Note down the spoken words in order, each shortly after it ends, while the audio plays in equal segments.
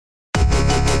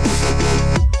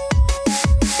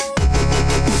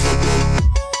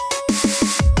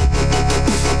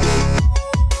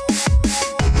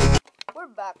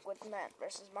Man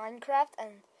versus Minecraft,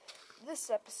 and this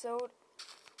episode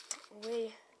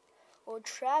we will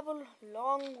travel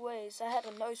long ways. I had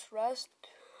a nice rest.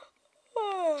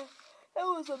 It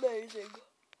was amazing.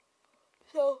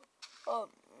 So,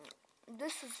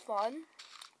 this is fun.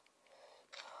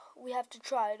 We have to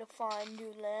try to find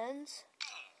new lands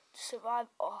to survive.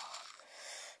 Oh,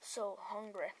 so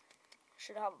hungry.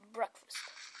 Should have breakfast.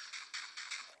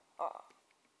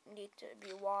 Need to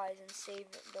be wise and save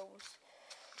those.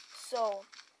 So,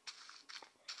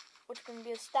 what we're going to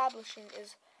be establishing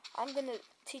is I'm going to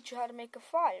teach you how to make a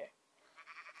fire.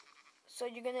 So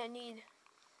you're going to need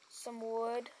some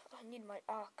wood. I need my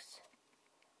axe.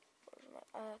 Where's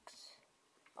my axe?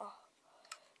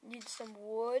 Need some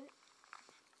wood.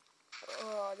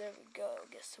 There we go.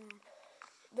 Get some.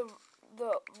 The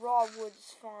raw wood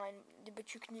is fine,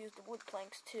 but you can use the wood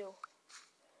planks too.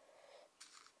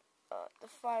 The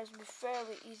fires will be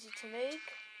fairly easy to make.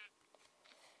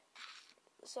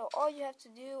 So all you have to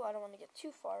do, I don't want to get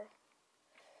too far.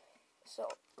 So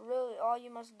really all you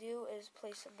must do is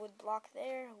place a wood block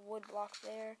there, wood block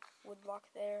there, wood block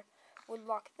there, wood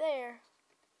block there,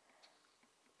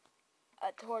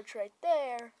 a torch right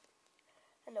there,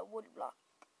 and a wood block.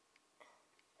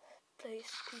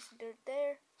 Place a piece of dirt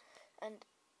there, and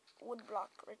wood block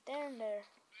right there and there.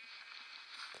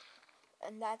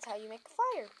 And that's how you make a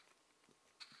fire.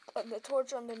 And the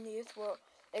torch underneath will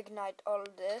ignite all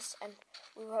of this, and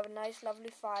we will have a nice lovely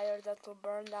fire that will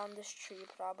burn down this tree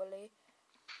probably.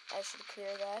 I should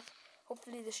clear that.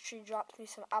 Hopefully this tree drops me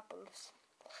some apples.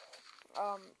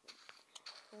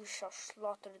 We shall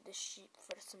slaughter this sheep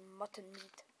for some mutton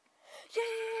meat.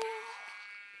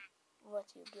 Yeah! What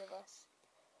do you give us?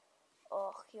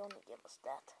 Oh, he only gave us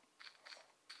that.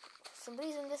 For some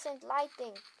reason this ain't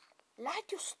lighting.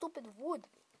 Light, you stupid wood.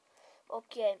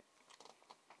 Okay.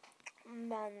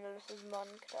 Man versus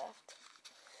Minecraft.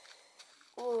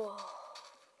 Oh.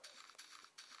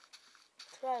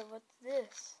 Try, what's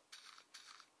this?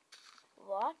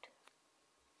 What?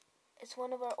 It's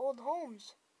one of our old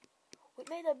homes. We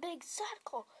made a big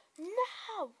circle.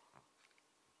 Now!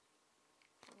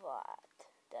 What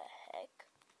the heck?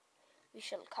 We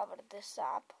shall cover this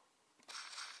up,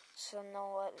 so no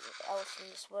one else in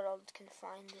this world can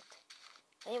find it.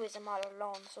 Anyways, I'm all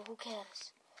alone, so who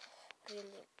cares?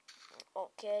 Really?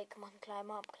 Okay, come on,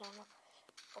 climb up.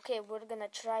 Okay, we're gonna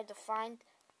try to find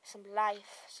some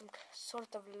life, some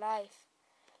sort of life.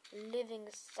 Living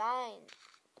sign.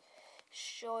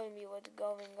 Showing me what's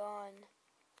going on.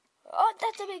 Oh,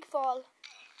 that's a big fall.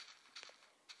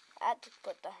 I had to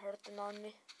put the hurting on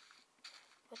me.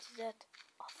 What's that?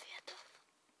 Oh, feather.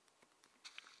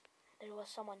 There was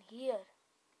someone here.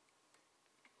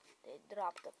 They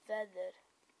dropped a feather.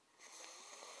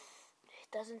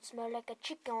 It doesn't smell like a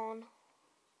chicken.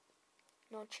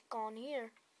 No chicken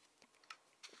here.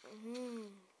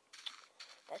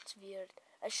 That's weird.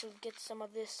 I should get some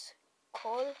of this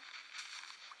coal.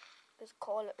 Because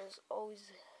coal is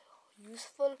always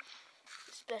useful,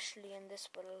 especially in this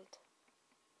world.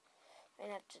 I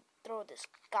have to throw this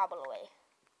gobble away.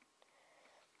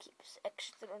 Keeps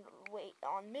extra weight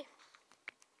on me.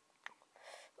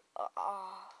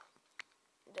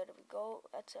 There we go.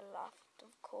 That's a lot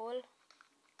of coal.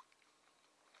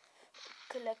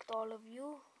 Collect all of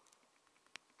you.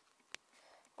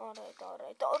 Alright.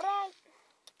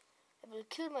 I will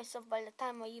kill myself by the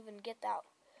time I even get out.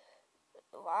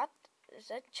 What? Is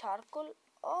that charcoal?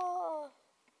 Oh,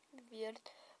 weird.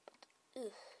 But,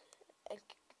 I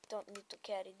don't need to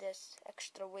carry this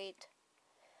extra weight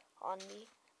on me.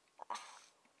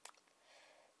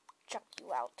 Chuck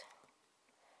you out.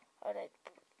 Alright.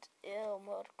 Ew,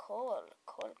 more coal.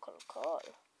 Coal.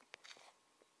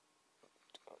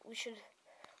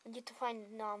 We need to find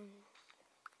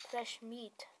fresh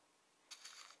meat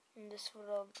in this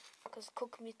world, because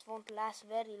cooked meat won't last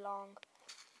very long.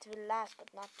 It will last,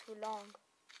 but not too long.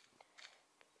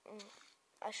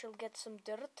 I shall get some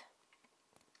dirt,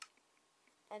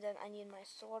 and then I need my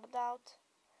sword out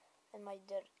and my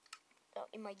dirt.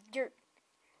 In my dirt.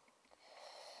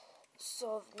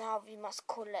 So now we must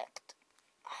collect.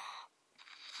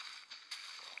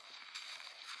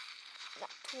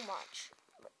 Not too much,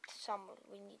 but some.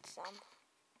 We need some.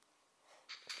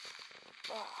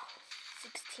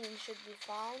 16 should be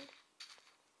fine.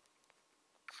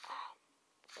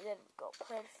 There we go,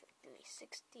 perfectly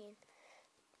 16.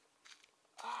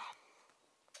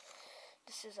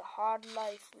 This is a hard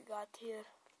life we got here.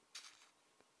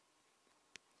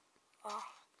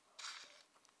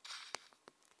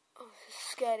 It's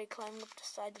scary climbing up the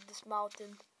side of this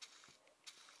mountain.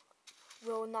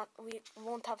 We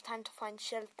won't have time to find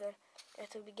shelter.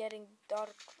 It will be getting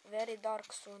dark, very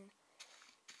dark soon.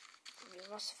 We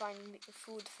must find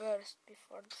food first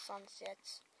before the sun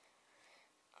sets.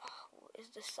 Is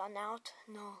the sun out?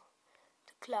 No.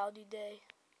 The cloudy day.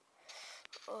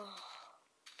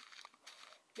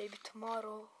 Maybe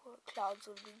tomorrow clouds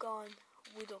will be gone.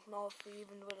 We don't know if we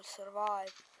even will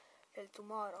survive till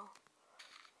tomorrow.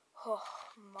 Oh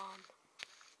man,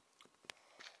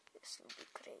 this will be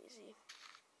crazy.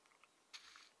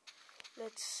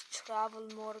 Let's travel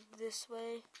more this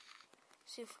way.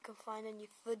 See if we can find any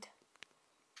food.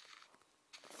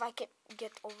 If I can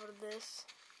get over this.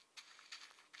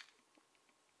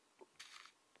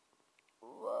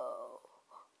 Whoa.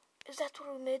 Is that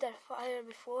where we made our fire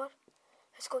before?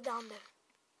 Let's go down there.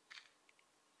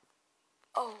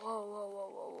 Oh, whoa, whoa, whoa,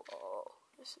 whoa, whoa.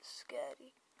 This is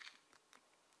scary.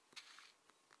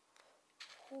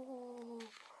 Ooh.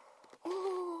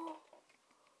 Ooh.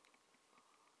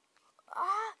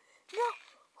 Ah, no.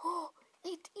 Oh,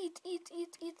 eat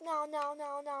now.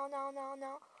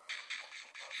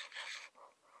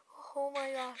 Oh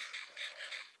my gosh.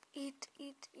 Eat.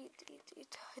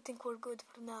 I think we're good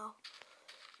for now.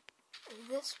 Is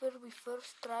this where we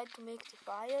first tried to make the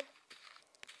fire?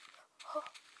 Oh.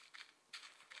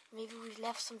 Maybe we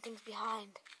left some things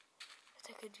behind that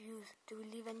I could use. Do we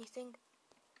leave anything?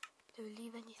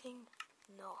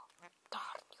 No.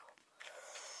 Darn you.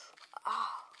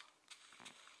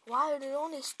 Why are there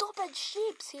only stupid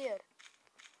sheep here?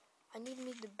 I need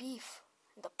meat, the beef,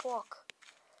 and the pork.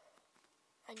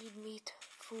 I need meat,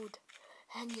 food,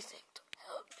 anything to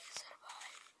help me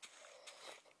survive.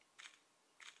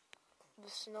 The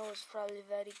snow is probably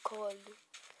very cold.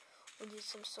 We need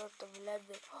some sort of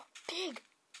leather. Oh, pig!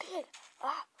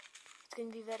 It's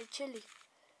going to be very chilly.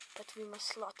 But we must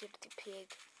slaughter the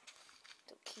pig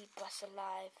to keep us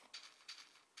alive.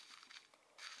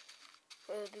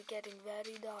 It will be getting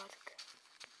very dark.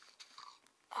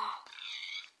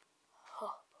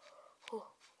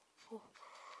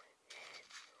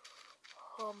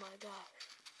 Oh my gosh.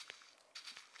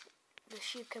 The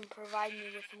sheep can provide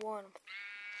me with warmth.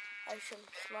 I shall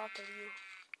slaughter you.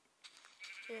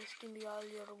 Yes, give me all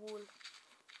your wool.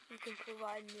 You can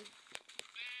provide me.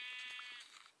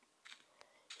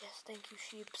 Yes, thank you,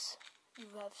 sheeps. You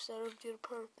have served your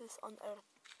purpose on earth.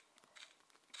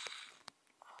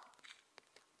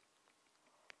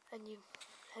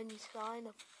 Any sign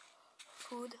of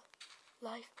food,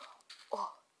 life?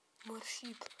 Oh, more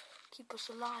sheep. Keep us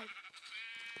alive.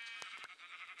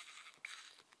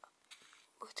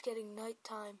 It's getting night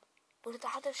time. Where are the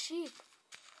other sheep?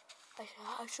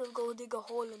 I shall go dig a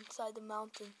hole inside the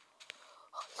mountain.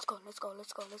 Oh, let's go.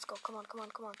 Come on.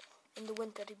 In the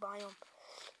wintry biome.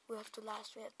 We have to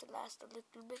last a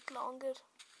little bit longer.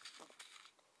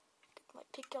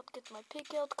 Get my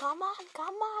pick out. Come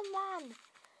on, man.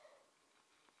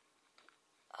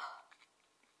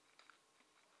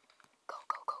 Go.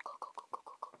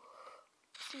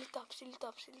 Seal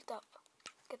it up.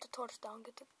 Get the torch down.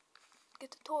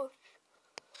 Get the torch.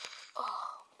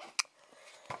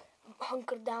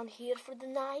 Hunker down here for the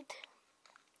night.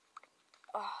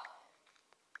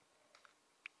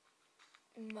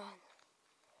 Man.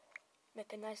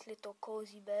 Make a nice little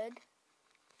cozy bed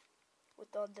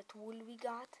with all that wool we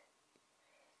got.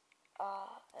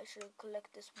 I should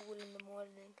collect this wool in the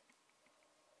morning.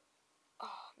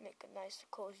 Make a nice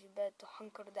cozy bed to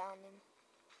hunker down in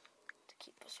to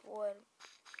keep us warm.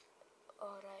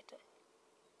 Alright.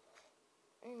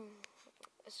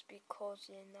 Let's be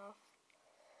cozy enough.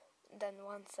 Then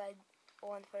one side,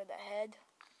 one for the head.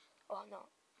 Oh no.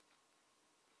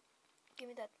 Give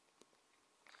me that.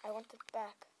 I want it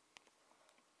back.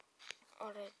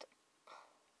 Alright.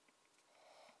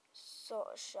 So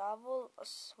a shovel, a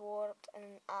sword, and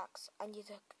an axe. I need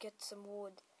to get some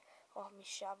wood. Oh, my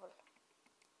shovel.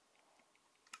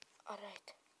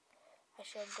 Alright. I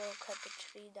shall go cut the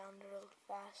tree down real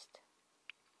fast.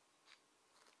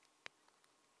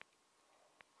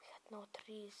 We got no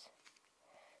trees.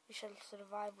 We shall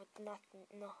survive with nothing.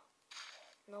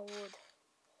 No wood.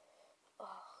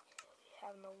 We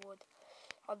have no wood.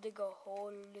 I'll dig a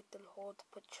little hole to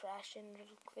put trash in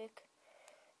real quick.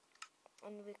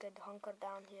 And we could hunker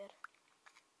down here.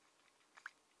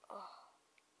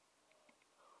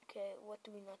 Okay, what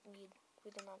do we not need?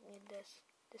 We do not need this.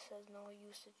 This has no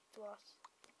usage to us.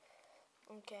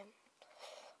 Okay.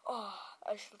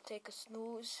 I shall take a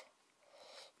snooze.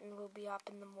 And we'll be up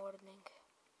in the morning.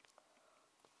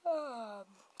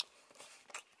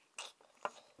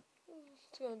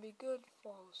 It's gonna be good.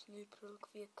 Fall asleep real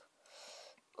quick.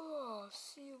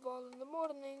 See you all in the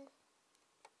morning.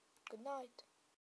 Good night.